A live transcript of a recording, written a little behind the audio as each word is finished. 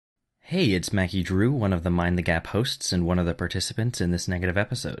Hey, it's Mackie Drew, one of the Mind the Gap hosts and one of the participants in this negative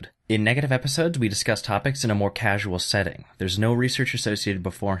episode. In negative episodes, we discuss topics in a more casual setting. There's no research associated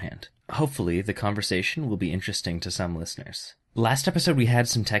beforehand. Hopefully, the conversation will be interesting to some listeners. Last episode, we had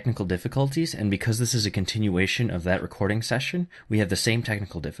some technical difficulties, and because this is a continuation of that recording session, we have the same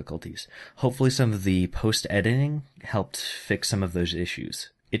technical difficulties. Hopefully, some of the post-editing helped fix some of those issues.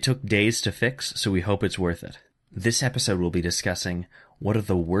 It took days to fix, so we hope it's worth it. This episode will be discussing what are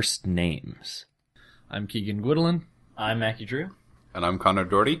the worst names. I'm Keegan Guidolin. I'm Mackie Drew. And I'm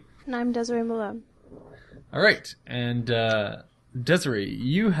Doherty. And I'm Desiree Malone. All right, and Desiree,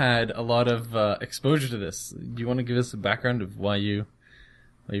 you had a lot of exposure to this. Do you want to give us a background of why you've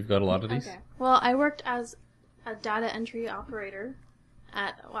got a lot of these? Okay. Well, I worked as a data entry operator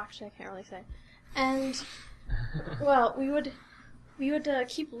at. Well, actually, I can't really say. And well, we would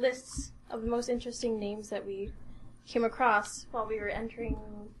keep lists of the most interesting names that we came across while we were entering,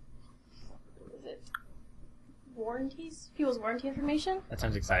 people's warranty information. That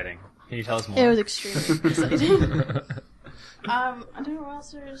sounds exciting. Can you tell us more? It was extremely exciting. I don't know what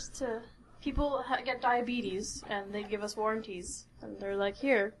else there is to. People get diabetes and they give us warranties, and they're like,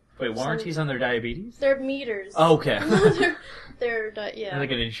 here. Wait, warranties on their diabetes? They're meters. Oh, okay. they're They're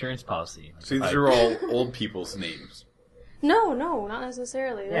like an insurance policy. So these are all old people's names. No, not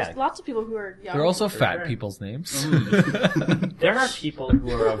necessarily. There's lots of people who are young. There are also fat people's names. There are people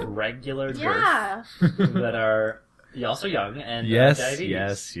who are of regular girth that are also young and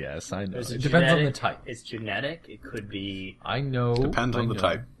diabetes. Yes, I know. It depends on the type. It's genetic. It could be... I know. Depends on the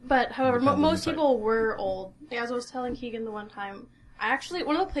type. But, however, most people were old. As I was telling Keegan the one time,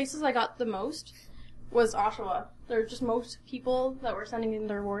 one of the places I got the most was Oshawa. They're just most people that were sending in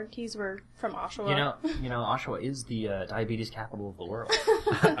their warranties were from Oshawa. You know, Oshawa is the diabetes capital of the world.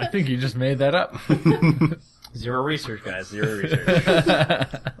 I think you just made that up. Zero research, guys. Zero research.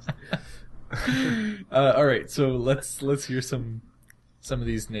 All right, so let's hear some of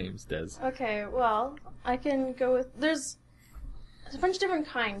these names, Des. Okay, well, I can go with. There's a bunch of different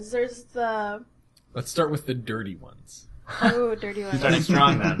kinds. There's the. Let's start with the dirty ones. Oh, dirty ones. Starting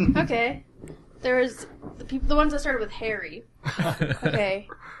strong then. Okay. There's the ones that started with Harry. Okay.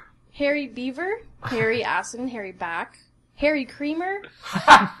 Harry Beaver, Harry Assen, Harry Back, Harry Creamer,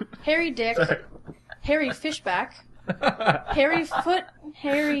 Harry Dick, Harry Fishback, Harry Foot,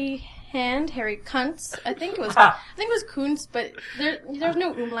 Harry Hand, Harry Kuntz. I think it was Kuntz, but there's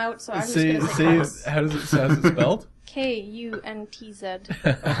no umlaut, so I'm just gonna say Kuntz. How does it sound spelled? Kuntz.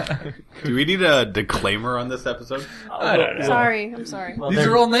 Do we need a disclaimer on this episode? I don't know. I'm sorry. Well, These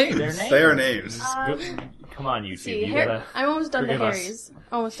are all names. They are names. Come on, YouTube. See, I'm almost done the forgive us. Harrys.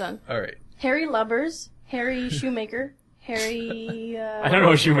 Almost done. All right. Harry Lubbers, Harry Shoemaker, Harry... I don't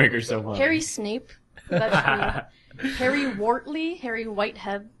know Shoemaker's so funny. Harry Snape. That's me. Harry Wortley, Harry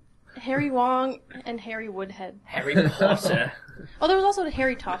Whitehead, Harry Wong, and Harry Woodhead. Harry Potter. Oh, there was also the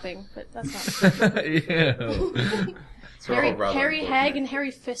Harry Topping, but that's not... Ew. Harry Hag and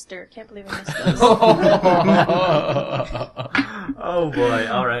Harry Fister. Can't believe I missed those. Oh boy!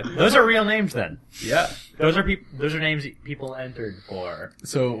 All right, those are real names then. Yeah. Those are names people entered for.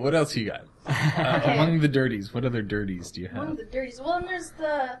 So what else you got? Okay. Among the dirties, what other dirties do you have? One of the dirties. Well, and there's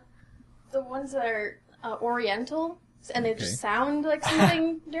the ones that are Oriental, and they just sound like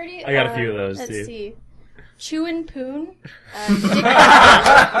something dirty. I got a few of those, let's too. See. Chewin' Poon.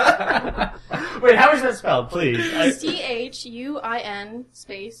 Wait, how is that spelled, please? CHUIN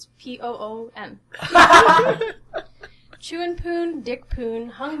space POON. Chewin' Poon, Dick Poon,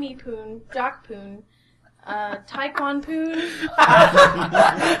 Hung Me Poon, Jock Poon, Taekwon Poon.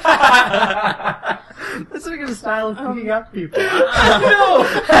 That's like a style of picking up people. No!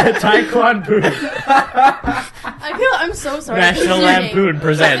 Taekwon Poon. I'm so sorry. National Lampoon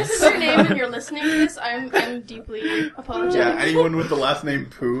presents. If this is your name and you're listening to this, I'm deeply apologetic. Yeah, anyone with the last name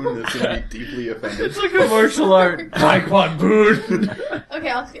Poon is going to be deeply offended. It's like a martial art. Taekwon Poon. Okay,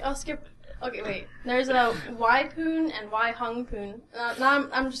 I'll skip. Okay, wait. There's a Y Poon and Y Hung Poon. Now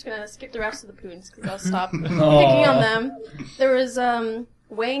I'm just gonna skip the rest of the Poons because I'll stop picking on them. There was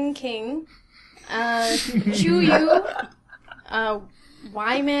Wang King, Chu Yu,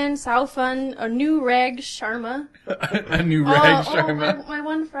 Y-Man, Sao Fun, a new Rag Sharma. A new Rag Sharma. My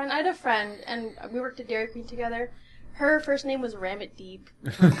one friend. I had a friend, and we worked at Dairy Queen together. Her first name was Ramit Deep.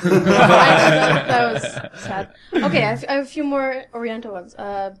 That was sad. Okay, I have a few more Oriental ones.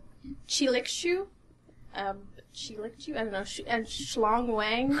 Chilikshu, Chilikchu, I don't know, and Shlong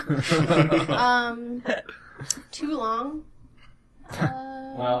Wang, Too Long.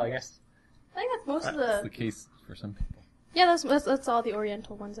 Well, I guess. I think that's most of That's the case for some people. Yeah, that's all the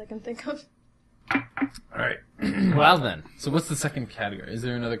Oriental ones I can think of. Alright. Well then. So what's the second category? Is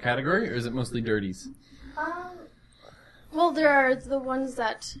there another category, or is it mostly dirties? Well, there are the ones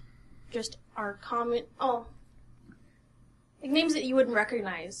that just are common. Oh, like names that you wouldn't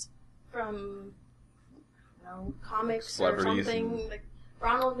recognize from, comics or something. Like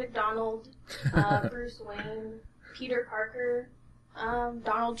Ronald McDonald, Bruce Wayne, Peter Parker,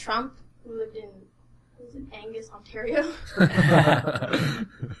 Donald Trump, who lived in Angus, Ontario.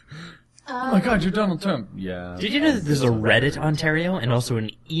 Oh my God, you're Donald Trump. Yeah. Did you know that there's a Reddit Ontario and also an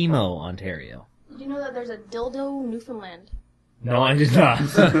emo Ontario? Did you know that there's a dildo Newfoundland? No, I did not.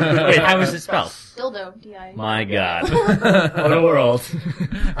 Wait, how is it spelled? Dildo, D-I. My God. What a world.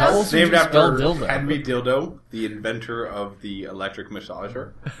 How else would Named you after spell dildo? Henry Dildo, the inventor of the electric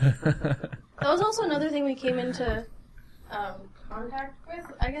massager. That was also another thing we came into contact with,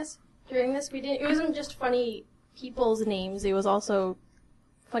 I guess, during this. It wasn't just funny people's names, it was also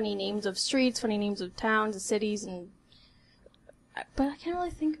funny names of streets, funny names of towns and cities, but I can't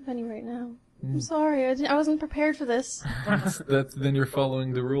really think of any right now. I'm sorry, I wasn't prepared for this. Then you're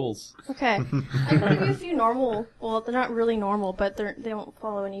following the rules. Okay. I can give you a few normal, well, they're not really normal, but they don't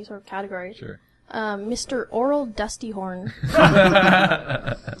follow any sort of category. Sure. Mr. Oral Dusty Horn.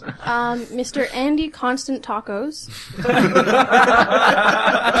 Mr. Andy Constant Tacos.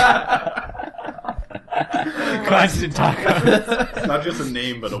 Constant tacos. It's not just a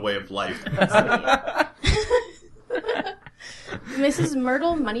name, but a way of life. Mrs.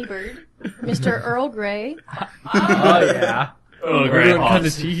 Myrtle Moneybird. Mr. Earl Grey. Oh, yeah. Oh, What great. kind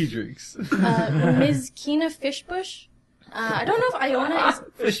of tea he drinks? Ms. Keena Fishbush. I don't know if Iona is...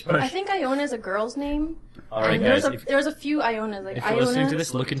 Fishbush. I think Iona is a girl's name. Alright, And guys. there's a few Ionas. Like If you're listening to Iona.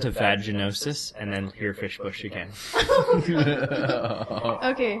 this, look into vaginosis and then hear Fishbush again.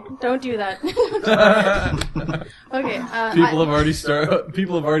 Okay, don't do that. Okay.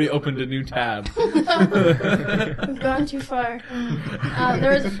 People have already opened a new tab. We've gone too far.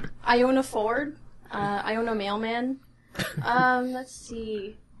 There's Iona Ford, Iona Mailman. Let's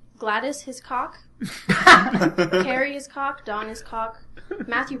see. Gladys Hiscock. Carrie Hiscock. Don Hiscock.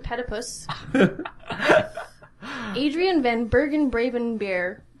 Matthew Pedipus. Adrian Van Bergen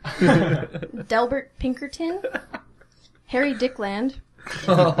Bravenbeer. Delbert Pinkerton. Harry Dickland.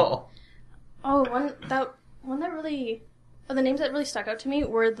 Oh. The names that really stuck out to me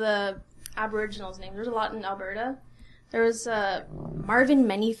were the Aboriginals' names. There's a lot in Alberta. There was Marvin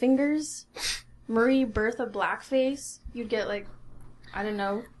Manyfingers, Murray Bertha Blackface. You'd get I don't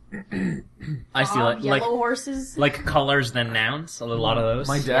know. I see, Yellow horses. like colors than nouns. A lot of those.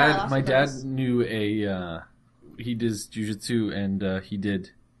 My Yeah, dad those. knew he does jujitsu and he did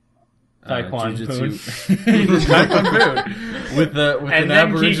Taekwondo. jujitsu. He did Taekwondo with and an then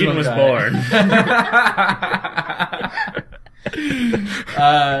Aboriginal Keegan was guy. born.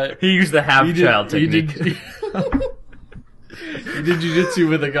 He used the half-child technique. He did jujitsu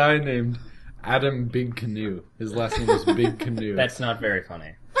with a guy named Adam Big Canoe. His last name was Big Canoe. That's not very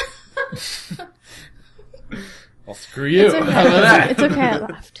funny. Well, screw you. It's okay. How about that? It's okay. I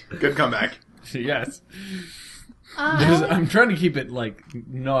laughed. Good comeback. Yes. I I'm trying to keep it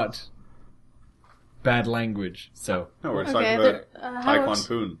not bad language. So No, we're Okay, talking about how Taekwon about-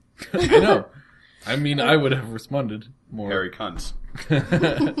 Poon. I know. I mean, I would have responded more. Harry Cunts.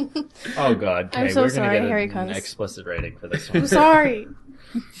 Oh God, I'm Kay, so we're sorry, gonna get Harry an Cunts. explicit rating for this I'm one. sorry.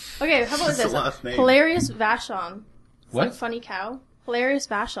 Okay, how about That's the this? last name. Hilarious Vashon. It's What? like funny cow. Hilarious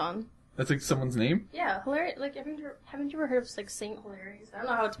Vashon. That's like someone's name? Yeah, hilarious. Like, haven't you ever heard of Saint Hilarious? I don't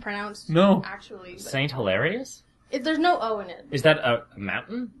know how it's pronounced. No. Actually, but Saint Hilarious? there's no O in it. Is that a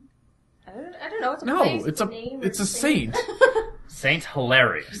mountain? I don't know. It's a No, place, it's a name, it's or a saint. Saint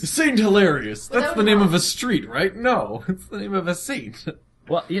Hilarious. Saint Hilarious. That's Without the name an of a street, right? No, it's the name of a saint.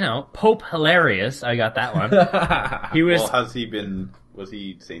 Well, Pope Hilarious. I got that one. He was Well, was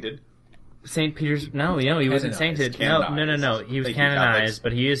he sainted? Saint Peter's. No, he wasn't Canonized. sainted. Canonized. No. He was Thank you, canonized,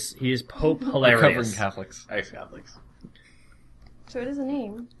 but he is Pope Recovering Hilarious. Catholics. Ex-Catholics. So it is a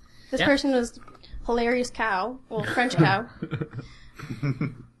name. This Yeah. person was Hilarious Cow. Well, French cow.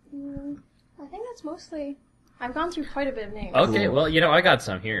 I think that's mostly... I've gone through quite a bit of names. Okay, Cool. well, I got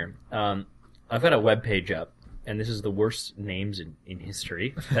some here. I've got a web page up, and this is the worst names in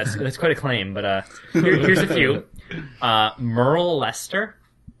history. That's quite a claim, but here's a few. Merle Lester.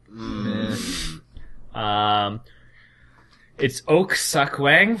 It's Oak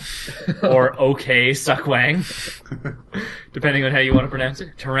Suckwang, or OK Suckwang, depending on how you want to pronounce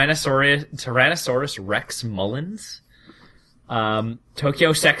it. Tyrannosaurus Rex Mullins.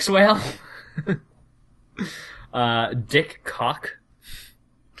 Tokyo Sex Whale. Dick Cock.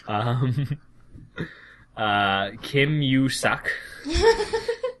 Kim Yu Suk.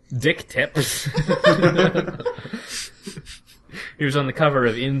 Dick Tips. He was on the cover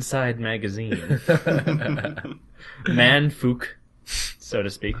of Inside Magazine. Manfook, so to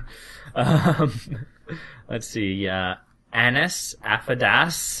speak. Let's see. Anis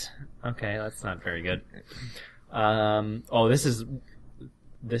Aphadas. Okay, that's not very good. This is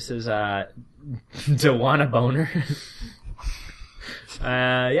Dewana Boner.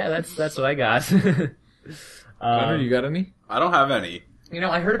 That's what I got. Connor, you got any? I don't have any.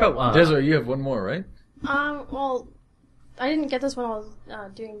 I heard about Desiree, you have one more, right? Well, I didn't get this when I was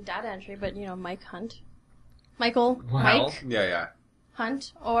doing data entry, but Mike Hunt, Michael, Wow. Mike Yeah.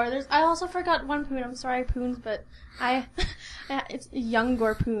 Hunt, or I also forgot one Poon. I'm sorry, Poons, but it's Young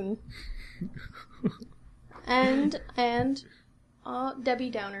Gorpoon. and Debbie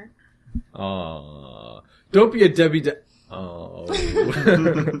Downer. Don't be a Debbie.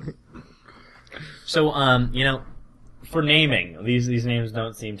 So, for naming, these names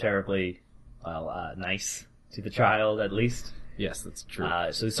don't seem terribly, nice to the child, at least. Yes, that's true.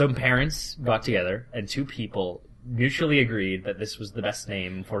 So some parents got together, and two people mutually agreed that this was the best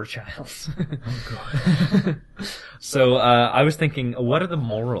name for a child. Oh, God. So, I was thinking, what are the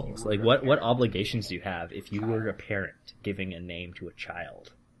morals? Like, what obligations do you have if you were a parent giving a name to a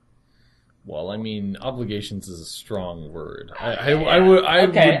child? Well, I mean, obligations is a strong word. I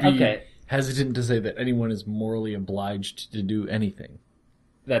would be hesitant to say that anyone is morally obliged to do anything.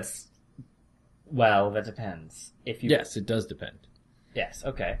 That depends. Yes, it does depend. Yes,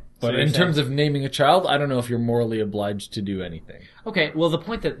 okay. But in terms of naming a child, I don't know if you're morally obliged to do anything. Okay, well, the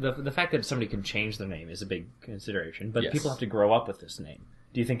point that the fact that somebody can change their name is a big consideration, but Yes. people have to grow up with this name.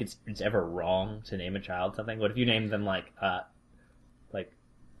 Do you think it's ever wrong to name a child something? What if you name them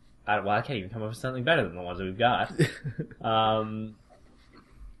I can't even come up with something better than the ones that we've got. I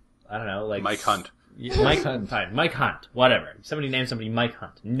don't know, like Mike Hunt. Mike Hunt, fine. Mike Hunt, whatever. Somebody names somebody Mike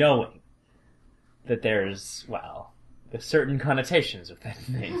Hunt, knowing that there's certain connotations with that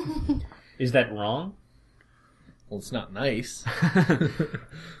name. Is that wrong? Well, it's not nice.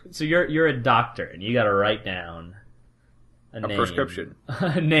 So you're a doctor and you got to write down a prescription,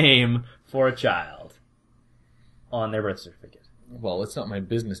 a name for a child on their birth certificate. Well, it's not my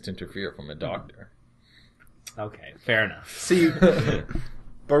business to interfere if I'm a doctor. Okay, fair enough. See, but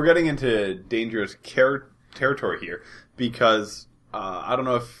we're getting into dangerous territory here because I don't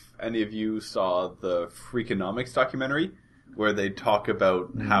know if any of you saw the Freakonomics documentary where they talk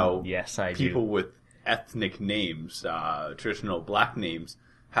about how yes, I people do. with ethnic names, traditional black names,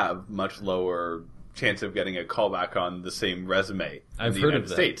 have much lower chance of getting a callback on the same resume I've in the heard United of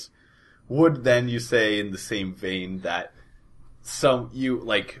that. States. Would then you say in the same vein that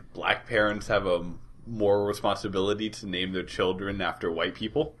black parents have a moral responsibility to name their children after white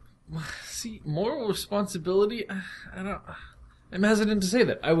people? See, moral responsibility, I'm hesitant to say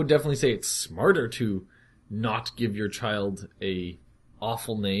that. I would definitely say it's smarter to not give your child a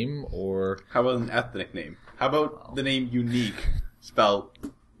awful name or... How about an ethnic name? How about the name Unique, spelled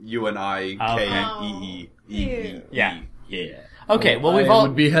U-N-I-K-E-E-E-E? Yeah. Okay, well I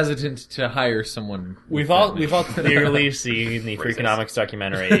would be hesitant to hire someone. We've all clearly seen the Freakonomics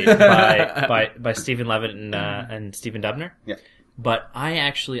documentary by Stephen Levitt and Stephen Dubner. Yeah. But I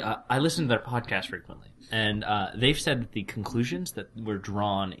actually I listen to their podcast frequently, and they've said that the conclusions that were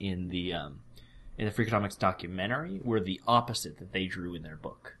drawn in the Freakonomics documentary were the opposite that they drew in their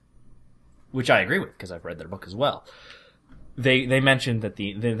book, which I agree with because I've read their book as well. They mentioned that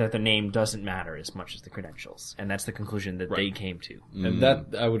the name doesn't matter as much as the credentials, and that's the conclusion that they came to. And that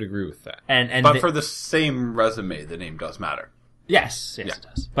I would agree with that. But for the same resume, the name does matter. Yes, it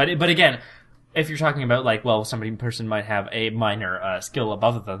does. But again, if you're talking about person might have a minor skill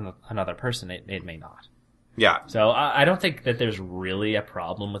above another person, it may not. Yeah. So I don't think that there's really a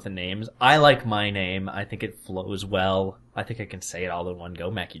problem with the names. I like my name. I think it flows well. I think I can say it all in one go,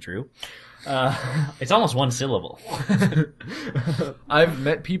 Mackie Drew. It's almost one syllable. I've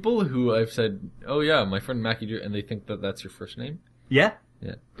met people who I've said, "Oh yeah, my friend Mackie Drew," and they think that that's your first name. Yeah?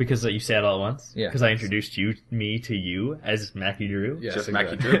 Yeah. Because you say it all at once? Yeah. Because I introduced me to you as Mackie Drew? Yes, Just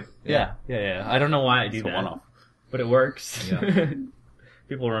exactly. Mackie Drew? Yeah. I don't know why I do It's a that. one-off. But it works. Yeah.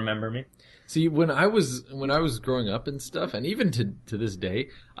 People remember me. See, when I was growing up and stuff, and even to this day,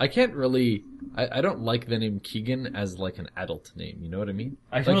 I can't really. I don't like the name Keegan as like an adult name. You know what I mean?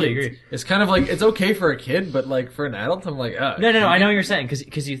 I totally agree. It's kind of like it's okay for a kid, but like for an adult, I'm like, No, I know what you're saying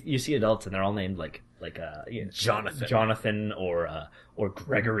because you see adults and they're all named like Jonathan or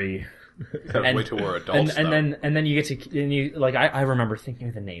Gregory. Wait till we're adults. And then you get to I remember thinking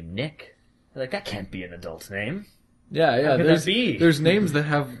of the name Nick. Like that can't be an adult name. Yeah. How could that be? There's names that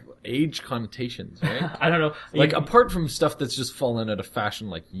have age connotations, right? I don't know. Like, apart from stuff that's just fallen out of fashion,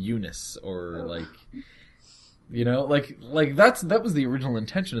 like Eunice, or like, you know, like that was the original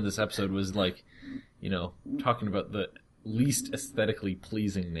intention of this episode, was like, you know, talking about the least aesthetically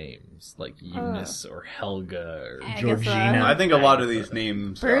pleasing names, like Eunice or Helga or Agatha. Georgina. I think a lot of these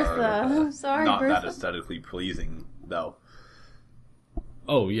names Bertha. are Sorry, not Bertha. that aesthetically pleasing, though.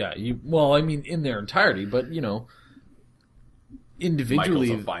 Oh yeah, well, I mean, in their entirety, but you know, individually,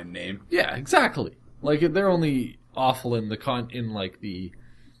 Michael's a fine name. yeah, exactly. Like, they're only awful in the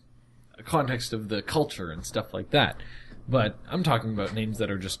context of the culture and stuff like that. But I'm talking about names that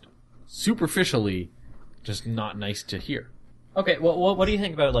are just superficially just not nice to hear. Okay, well, what do you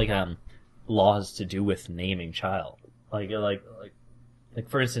think about like laws to do with naming child? Like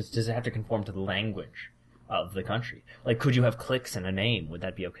for instance, does it have to conform to the language of the country? Like, could you have clicks in a name? Would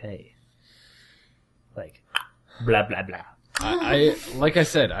that be okay? Like, blah blah blah. I like I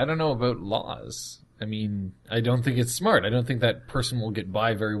said, I don't know about laws. I mean, I don't think it's smart. I don't think that person will get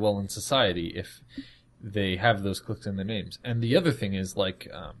by very well in society if they have those clicks in their names. And the other thing is, like,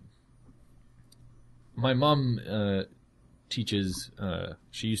 my mom teaches,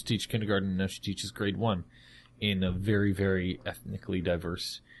 she used to teach kindergarten, and now she teaches grade 1 in a very, very ethnically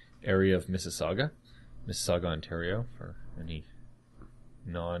diverse area of Mississauga, Ontario, for any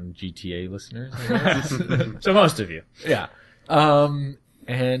non-GTA listeners, I guess. So most of you. Yeah. And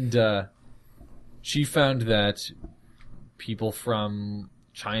she found that people from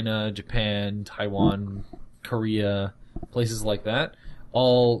China, Japan, Taiwan, Korea, places like that,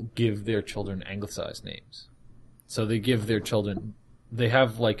 all give their children anglicized names. So they give their children, they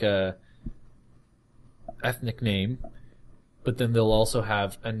have like a ethnic name, but then they'll also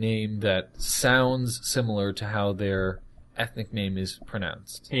have a name that sounds similar to how their ethnic name is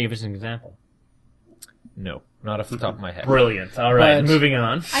pronounced. Can you give us an example? No, not off the top of my head. Brilliant. All right, But- moving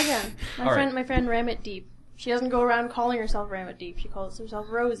on. I can. My friend Ramit Deep. She doesn't go around calling herself Ramit Deep. She calls herself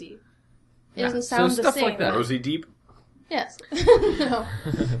Rosie. It doesn't so sound the stuff same. like that. Rosie Deep? Yes. No.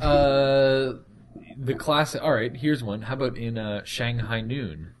 The classic. All right, here's one. How about in Shanghai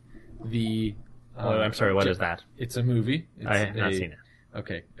Noon? The. I'm sorry. What is that? It's a movie. It's I have not seen it.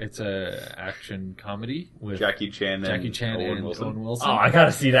 Okay, it's a action comedy with Jackie Chan and Owen Wilson. Owen Wilson. Oh, I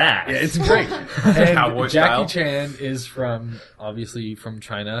gotta see that. Yeah, it's great. Cowboy And style. Jackie Chan is obviously from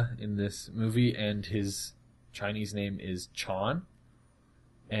China in this movie, and his Chinese name is Chan.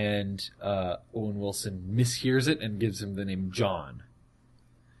 And Owen Wilson mishears it and gives him the name John.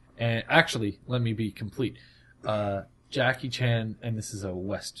 And actually, let me be complete. Jackie Chan, and this is a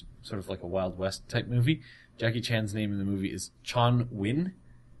West, sort of like a Wild West type movie. Jackie Chan's name in the movie is Chon Win,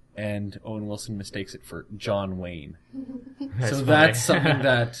 and Owen Wilson mistakes it for John Wayne. So that's something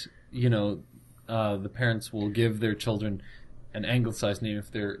that, you know, the parents will give their children an anglicized name.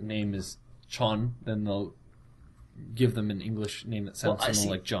 If their name is Chon, then they'll give them an English name that sounds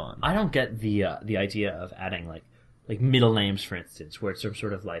similar like John. I don't get the idea of adding like middle names, for instance, where it's some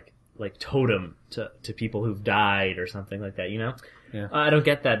sort of like totem to people who've died or something like that. You know, Yeah. I don't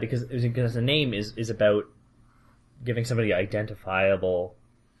get that because a name is about giving somebody identifiable.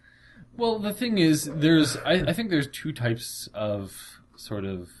 Well, the thing is, I think there's two types of sort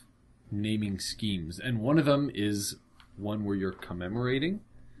of naming schemes, and one of them is one where you're commemorating.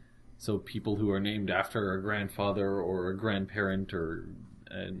 So people who are named after a grandfather or a grandparent or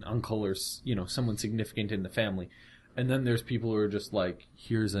an uncle or, you know, someone significant in the family. And then there's people who are just like,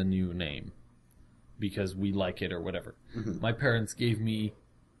 here's a new name because we like it or whatever. Mm-hmm. My parents gave me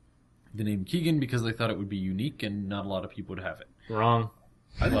the name Keegan because they thought it would be unique and not a lot of people would have it. Wrong.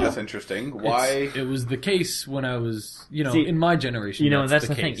 I think that's interesting. Why? It was the case when I was, you know, See, in my generation. You know, that's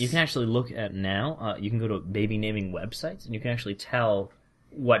the case. thing. You can actually look at now. You can go to baby naming websites, and you can actually tell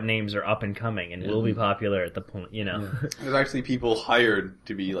what names are up and coming and will be popular at the point. You know, There's actually people hired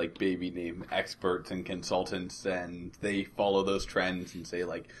to be like baby name experts and consultants, and they follow those trends and say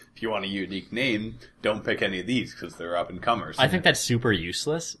like, if you want a unique name, don't pick any of these because they're up and comers. I think that's super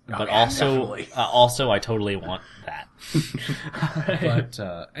useless, but yeah, also, definitely. I totally want that.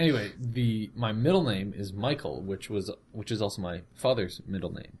 But anyway, my middle name is Michael, which is also my father's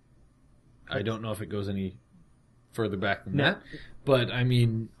middle name. I don't know if it goes any further back than that, but I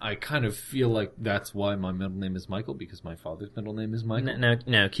mean, I kind of feel like that's why my middle name is Michael, because my father's middle name is Michael.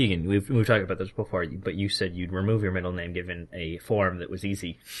 Now, Keegan, we've talked about this before, but you said you'd remove your middle name given a form that was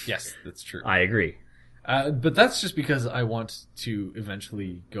easy. Yes, that's true. I agree. But that's just because I want to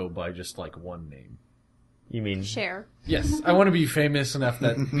eventually go by just like one name. You mean Cher. Yes, I want to be famous enough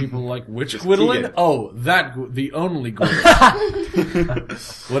that people are like, which Just Guidolin? Keegan. Oh, the only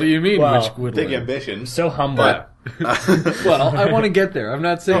Guidolin. What do you mean, Well, which Guidolin? Big ambition. so humble? But Well, I want to get there. I'm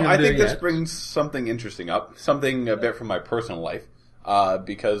not saying no, I'm I think there this yet. brings something interesting up, something a bit from my personal life,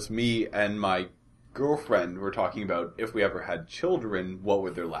 because me and my girlfriend were talking about if we ever had children, what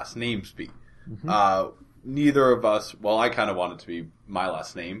would their last names be? Neither of us, well, I kind of want it to be my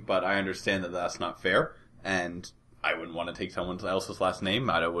last name, but I understand that that's not fair, and I wouldn't want to take someone else's last name.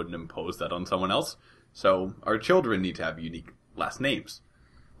 I wouldn't impose that on someone else. So our children need to have unique last names.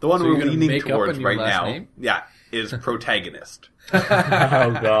 The one So you're we're gonna leaning make up a towards new right last now, name? yeah, is protagonist. Oh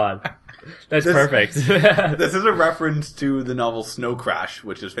God, that's This- perfect. This is a reference to the novel Snow Crash,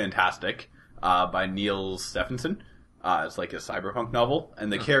 which is fantastic, by Neil Stephenson. It's like a cyberpunk novel,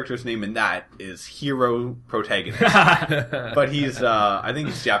 and the character's name in that is Hero Protagonist. But he's, I think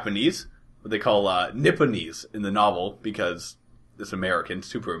he's Japanese, what they call Nipponese in the novel, because it's American,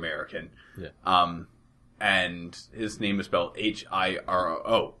 super American. Yeah. And his name is spelled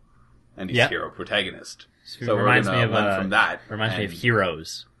Hiro, and he's Yep. Hero Protagonist. So So we're reminds gonna me of learn from that. Reminds me of and-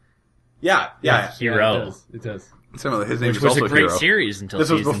 Heroes. Yeah. Hero, It does. Similar. His name which is was also a great Hero. series until This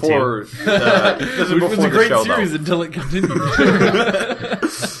was season before. two. This was Which was before a the great show, series though. until it continued.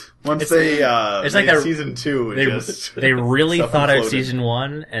 Once they it's like made a- season 2, it They just they really thought out self-imploded. season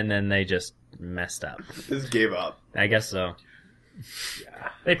 1, and then they just messed up. Just gave up. I guess so.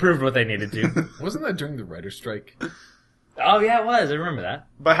 They proved what they needed to. Wasn't that during the writer's strike? Oh yeah, it was. I remember that.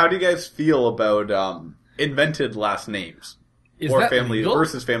 But how do you guys feel about invented last names Is or that family legal?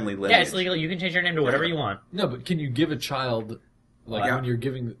 versus family lineage? Yeah, it's legal. You can change your name to whatever you want. No, but can you give a child, like Yeah. when you're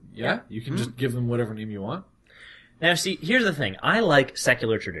giving, you can just give them whatever name you want? Now, see, here's the thing. I like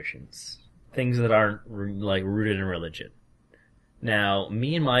secular traditions, things that aren't like rooted in religion. Now,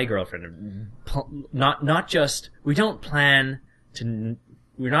 me and my girlfriend, not just we don't plan to.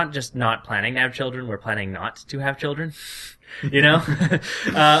 We're not just not planning to have children. We're planning not to have children. You know,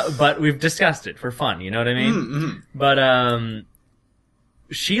 but we've discussed it for fun. You know what I mean? But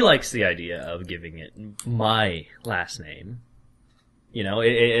she likes the idea of giving it my last name. You know,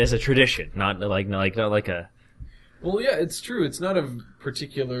 it as a tradition, not like a. Well, yeah, it's true. It's not a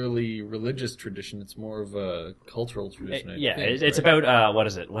particularly religious tradition. It's more of a cultural tradition. I Yeah, think, it's right? about what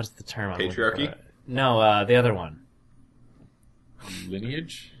is it? What's the term? I'm looking Patriarchy? for? No, the other one.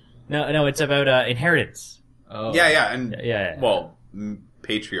 Lineage. No, it's about inheritance. Oh. Yeah, and Yeah. well,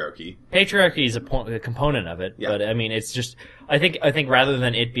 patriarchy. Patriarchy is a component of it, Yeah. but I mean, it's just. I think rather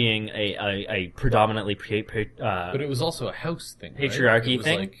than it being a predominantly But it was also a house thing. Right? Patriarchy It was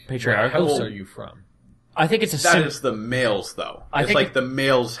thing? Like, Patriarchal? What house are you from? I think it's a That is the male's, though. I It's think like the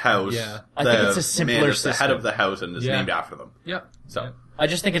male's house. Yeah. I the think it's a simpler man is the head system. of the house and is Yeah. named after them. Yeah. So, I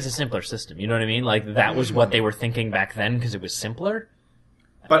just think it's a simpler system. You know what I mean? Like that was what they were thinking back then because it was simpler.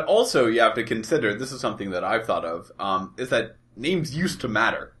 but also you have to consider, this is something that I've thought of, is that names used to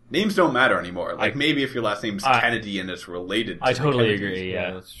matter. Names don't matter anymore. Like maybe if your last name's Kennedy and it's related to I the totally Kennedys. agree.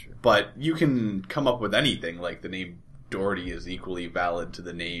 Yeah. that's true. But you can come up with anything, like the name Doherty is equally valid to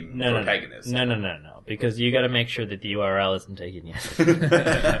the name No, protagonist. no, because you got to make sure that the URL isn't taken yet.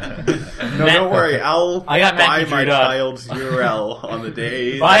 No, don't worry. I'll I got buy Mackie my Drew. child's URL on the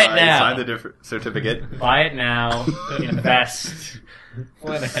day Buy that it I now. sign the certificate. Buy it now. Invest.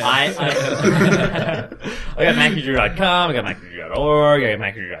 I got MackieDrew.com, I got MackieDrew.org, I got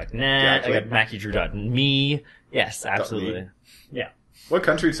MackieDrew.net, I got MackieDrew.me. Yes, absolutely. Yeah. What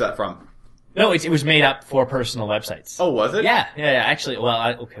country is that from? No, it was made up for personal websites. Oh, was it? Yeah. Actually,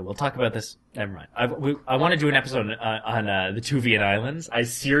 well, okay, we'll talk about this. Never mind. I want to do an episode on the Tuvalu Islands. I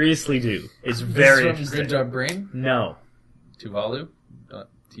seriously do. It's very This is interesting. from Good Job Brain. No.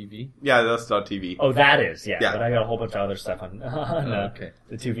 Tuvalu.tv. Yeah, that's .tv. Oh, that is, yeah. Yeah. But I got a whole bunch of other stuff on Okay.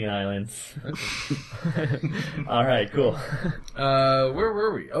 the Tuvalu Islands. All right, cool. Where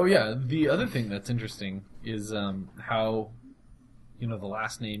were we? Oh yeah, the other thing that's interesting is how the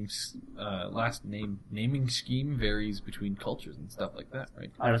last name naming scheme varies between cultures and stuff like that,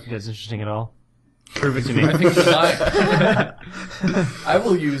 right? I don't think that's interesting at all. Prove it to me. I think it's fine. I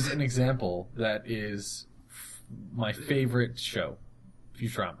will use an example that is my favorite show,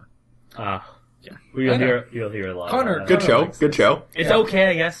 Futurama. Yeah. Yeah. You'll I know. hear a lot. Connor, about that. Good show. Good show. It's Yeah. okay,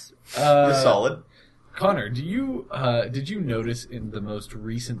 I guess. It's solid. Connor, did you notice in the most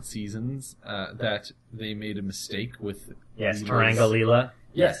recent seasons that they made a mistake with Yes, Leela's- Tarangalila.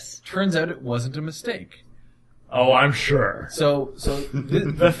 Yes. Turns out it wasn't a mistake. Oh, I'm sure. So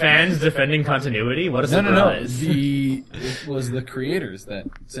The fans defending continuity? What is no. surprise? It was the creators that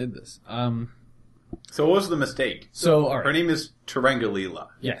said this. So what was the mistake? So, all Her right. name is Taranga Leela.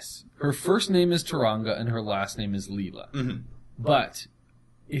 Yes. Her first name is Taranga and her last name is Leela. Mhm. But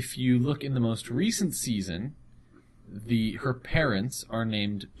if you look in the most recent season, her parents are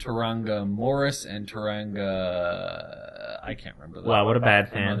named Taranga Morris and Taranga... I can't remember Wow, what a bad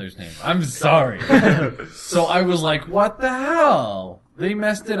her fan. mother's name. I'm sorry. So I was like, what the hell? They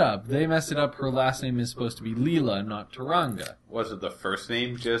messed it up. Her last name is supposed to be Leela, not Taranga. Was it the first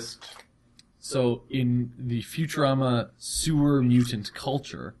name just... So in the Futurama sewer mutant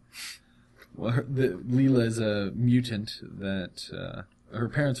culture, Leela is a mutant that her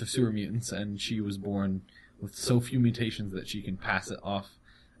parents are sewer mutants, and she was born with so few mutations that she can pass it off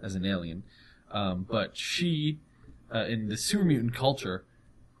as an alien. But she, in the sewer mutant culture,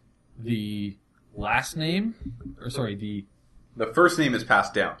 the last name, the The first name is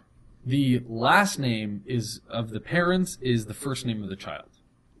passed down. last name is of the parents is the first name of the child.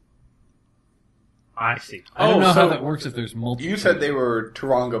 I see. I don't Oh, know so how that works if there's multiple. You said they were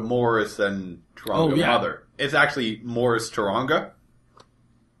Taranga Morris and Taranga Oh, yeah. Mother. It's actually Morris Taranga?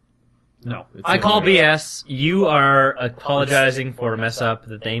 No. It's I the call other- BS. You are apologizing for a mess up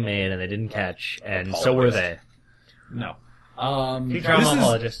that they made and they didn't catch, and so were they. No. Futurama this is-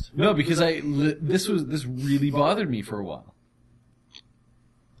 apologist. No, because this really bothered me for a while.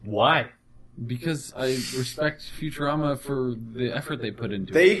 Why? Because I respect Futurama for the effort they put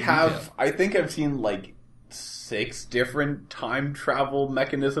into it. They in have, detail. I think I've seen like 6 different time travel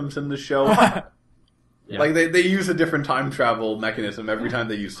mechanisms in the show. Yeah. Like they use a different time travel mechanism every time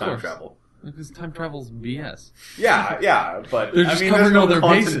they use time course. travel. Because time travel's BS. Yeah, but They're I just mean, there's covering no all their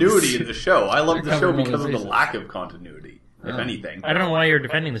continuity bases. in the show. I love They're the show covering all because their of the bases. lack of continuity, if Oh. anything. I don't know why you're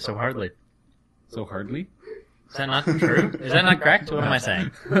defending this so hardly. So hardly. Is that not true? Is that not correct? What am I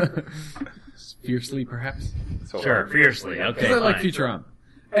saying? Fiercely, perhaps. So Sure, fiercely. Okay, Because I like fine. Futurama.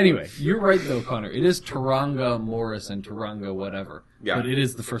 Anyway, you're right though, Connor. It is Taranga Morris and Taranga whatever. Yeah. But it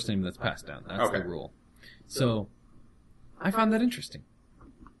is the first name that's passed down. That's Okay. the rule. So, I found that interesting.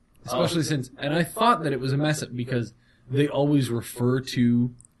 Especially since, and I thought that it was a mess up because they always refer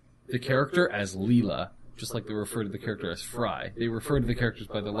to the character as Leela, just like they refer to the character as Fry. They refer to the characters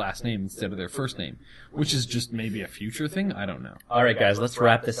by their last name instead of their first name, which is just maybe a future thing. I don't know. All right, guys, let's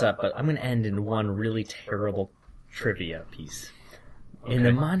wrap this up. But I'm going to end in one really terrible trivia piece. In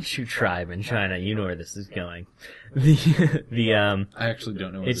the Manchu tribe in China, you know where this is going. The I actually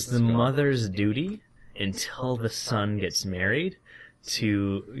don't know. Where it's this the is going. mother's duty until the son gets married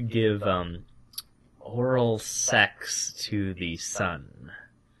to give oral sex to the son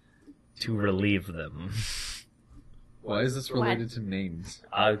to relieve them. Why is this related to names?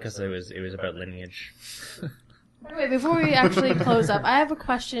 Because it was about lineage. Anyway, before we actually close up, I have a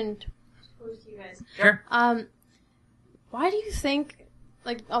question to pose to you guys. Sure. Why do you think,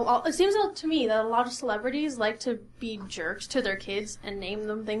 like, it seems to me that a lot of celebrities like to be jerks to their kids and name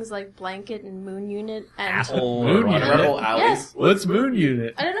them things like Blanket and Moon Unit and... Asshole. Moon or Unit. whatever. Rebel Alley. Yes. What's Moon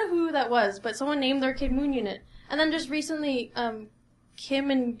Unit? I don't know who that was, but someone named their kid Moon Unit. And then just recently,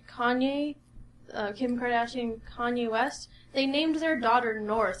 Kim and Kanye, Kim Kardashian and Kanye West, they named their daughter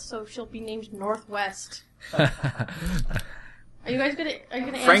North, so she'll be named Northwest. Are you guys gonna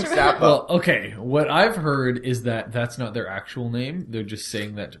Frank answer Zappa. Well, okay. What I've heard is that that's not their actual name. They're just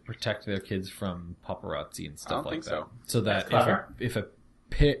saying that to protect their kids from paparazzi and stuff I don't like think that. so. So that clever. if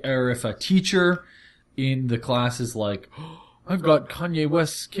a teacher in the class is like, oh, "I've got Kanye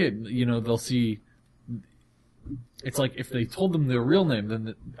West's kid," they'll see. It's like if they told them their real name,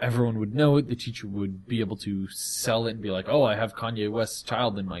 then everyone would know it. The teacher would be able to sell it and be like, "Oh, I have Kanye West's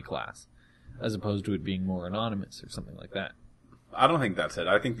child in my class," as opposed to it being more anonymous or something like that. I don't think that's it.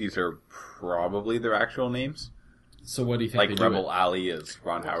 I think these are probably their actual names. So what do you think? Like they do Rebel it? Alley is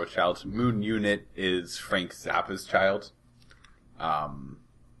Ron Howard's child. Moon Unit is Frank Zappa's child. I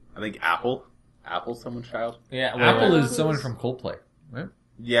think Apple's someone's child. Yeah, Apple wait. is someone from Coldplay, right?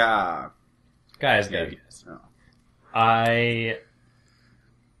 Yeah. guys. Oh. I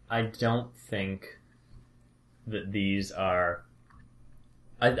don't think that these are.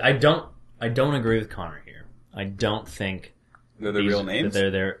 I don't agree with Connor here. I don't think They're the these- real names?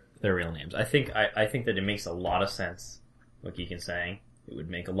 that they're real names. I think that it makes a lot of sense what Keegan's saying. It would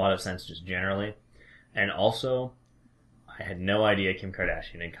make a lot of sense just generally, and also, I had no idea Kim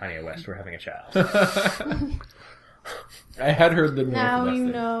Kardashian and Kanye West were having a child. I had heard the Now Northwest you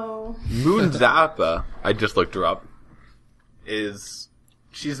thing. know. Moon Zappa, I just looked her up,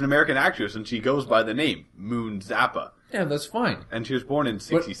 she's an American actress and she goes by the name Moon Zappa. Yeah, that's fine. And she was born in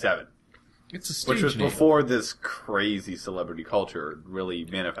 1967, It's a stage which was name. before this crazy celebrity culture really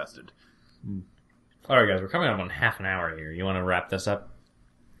manifested. All right, guys, we're coming up on half an hour here. You want to wrap this up?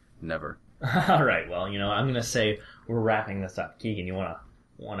 Never. All right. Well, I'm gonna say we're wrapping this up. Keegan, you wanna,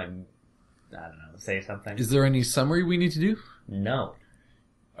 I don't know, say something? Is there any summary we need to do? No.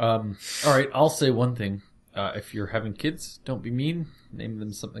 All right, I'll say one thing. If you're having kids, don't be mean. Name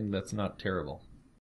them something that's not terrible.